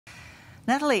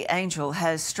Natalie Angel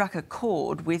has struck a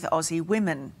chord with Aussie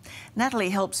women. Natalie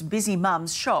helps busy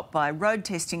mums shop by road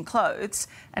testing clothes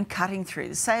and cutting through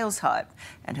the sales hype.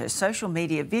 And her social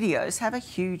media videos have a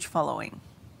huge following.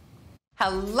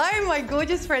 Hello, my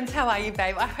gorgeous friends. How are you,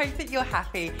 babe? I hope that you're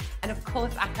happy. And of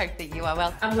course, I hope that you are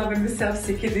well. I'm loving myself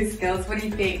sick of this, girls. What do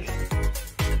you think?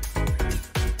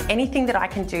 Anything that I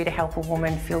can do to help a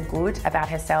woman feel good about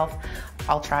herself,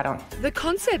 I'll try it on. The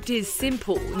concept is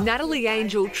simple. Natalie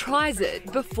Angel tries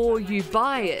it before you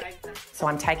buy it. So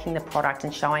I'm taking the product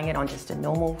and showing it on just a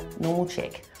normal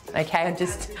chick. Okay,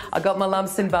 I got my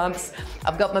lumps and bumps,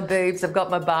 I've got my boobs, I've got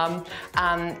my bum,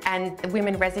 and the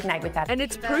women resonate with that. And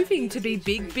it's proving to be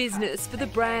big business for the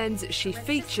brands she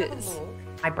features.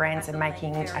 My brands are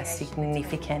making a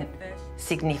significant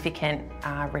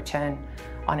return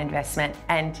on investment,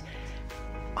 and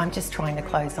I'm just trying to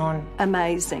close on.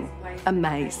 Amazing,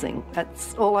 amazing.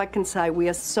 That's all I can say. We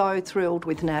are so thrilled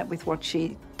with Nat, with what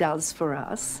she does for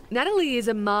us. Natalie is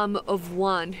a mum of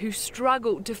one who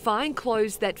struggled to find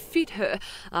clothes that fit her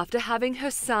after having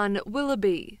her son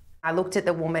Willoughby. I looked at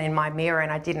the woman in my mirror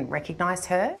and I didn't recognise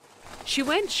her. She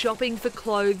went shopping for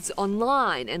clothes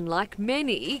online and, like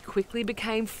many, quickly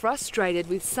became frustrated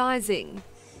with sizing.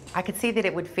 I could see that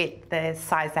it would fit the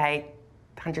size 8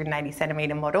 180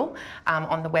 centimetre model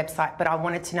on the website, but I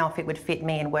wanted to know if it would fit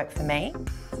me and work for me.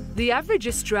 The average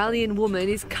Australian woman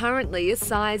is currently a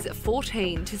size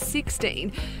 14 to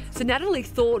 16, so Natalie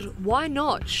thought, why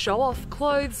not show off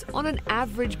clothes on an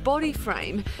average body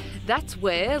frame? That's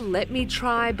where Let Me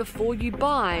Try Before You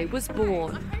Buy was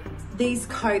born. These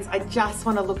coats, I just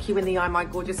want to look you in the eye, my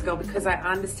gorgeous girl, because I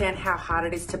understand how hard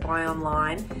it is to buy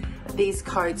online. These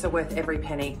coats are worth every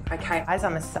penny, okay? As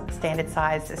I'm a standard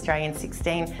size Australian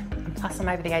 16, and plus I'm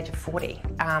over the age of 40.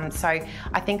 So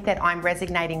I think that I'm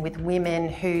resonating with women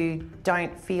who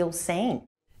don't feel seen.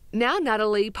 Now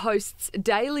Natalie posts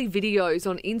daily videos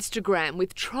on Instagram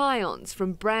with try-ons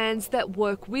from brands that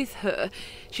work with her.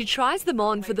 She tries them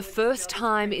on for the first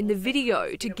time in the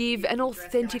video to give an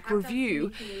authentic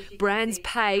review. Brands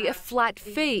pay a flat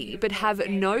fee but have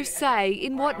no say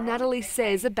in what Natalie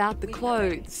says about the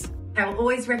clothes. I'll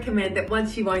always recommend that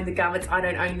once you own the garments, I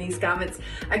don't own these garments,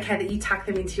 okay, that you tuck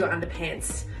them into your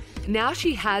underpants. Now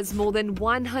she has more than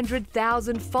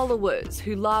 100,000 followers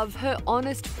who love her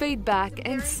honest feedback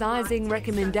and sizing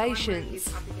recommendations.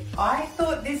 I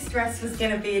thought this dress was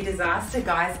going to be a disaster,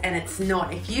 guys, and it's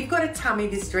not. If you've got a tummy,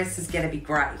 this dress is going to be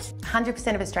great.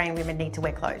 100% of Australian women need to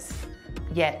wear clothes.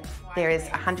 Yet there is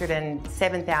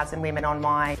 107,000 women on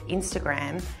my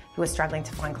Instagram who are struggling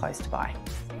to find clothes to buy.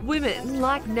 Women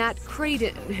like Nat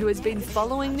Creedon, who has been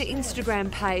following the Instagram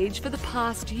page for the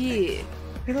past year.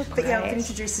 You look great. Yeah, I've been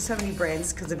introduced to so many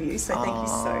brands because of you, so thank you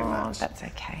so much. That's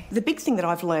okay. The big thing that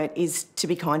I've learnt is to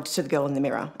be kind to the girl in the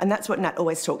mirror, and that's what Nat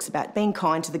always talks about, being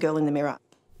kind to the girl in the mirror.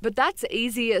 But that's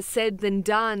easier said than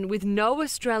done. With no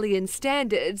Australian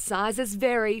standard, sizes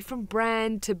vary from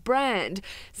brand to brand,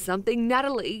 something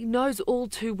Natalie knows all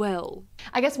too well.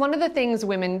 I guess one of the things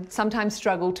women sometimes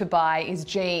struggle to buy is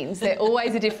jeans. They're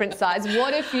always a different size.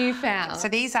 What have you found? So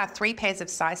these are 3 pairs of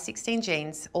size 16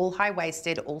 jeans, all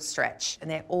high-waisted, all stretch, and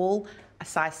they're all a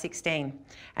size 16.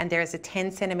 And there is a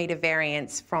 10 centimetre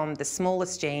variance from the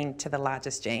smallest jean to the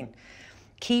largest jean.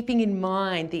 Keeping in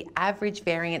mind the average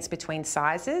variance between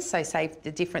sizes, so say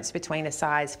the difference between a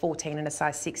size 14 and a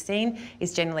size 16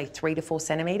 is generally 3 to 4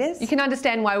 centimetres. You can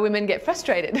understand why women get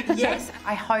frustrated. Yes,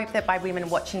 I hope that by women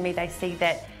watching me, they see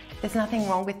that there's nothing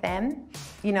wrong with them.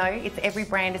 You know, every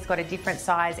brand has got a different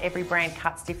size, every brand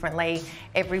cuts differently,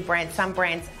 some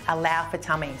brands allow for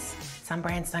tummies, some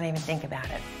brands don't even think about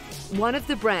it. One of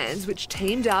the brands which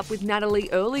teamed up with Natalie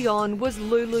early on was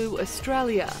Lulu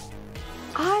Australia.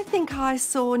 I think I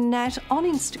saw Nat on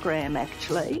Instagram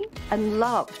actually and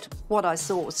loved what I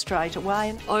saw straight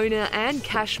away. Owner Anne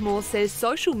Cashmore says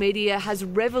social media has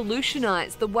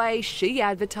revolutionised the way she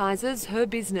advertises her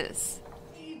business.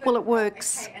 Well, it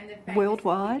works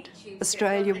worldwide,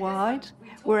 Australia-wide,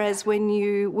 whereas when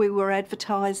we were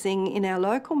advertising in our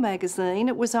local magazine,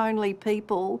 it was only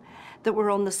people that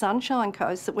were on the Sunshine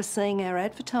Coast that were seeing our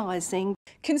advertising.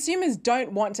 Consumers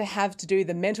don't want to have to do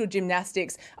the mental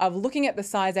gymnastics of looking at the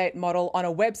size 8 model on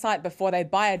a website before they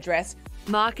buy a dress.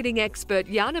 Marketing expert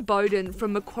Jana Bowden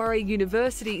from Macquarie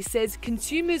University says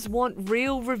consumers want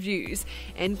real reviews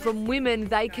and from women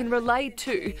they can relate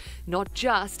to, not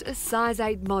just a size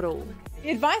 8 model. The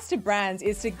advice to brands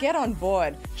is to get on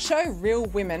board, show real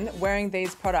women wearing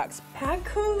these products. How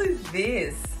cool is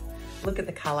this? Look at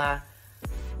the colour.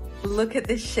 Look at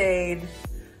the shade.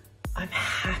 I'm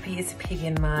happy as a pig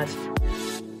in mud.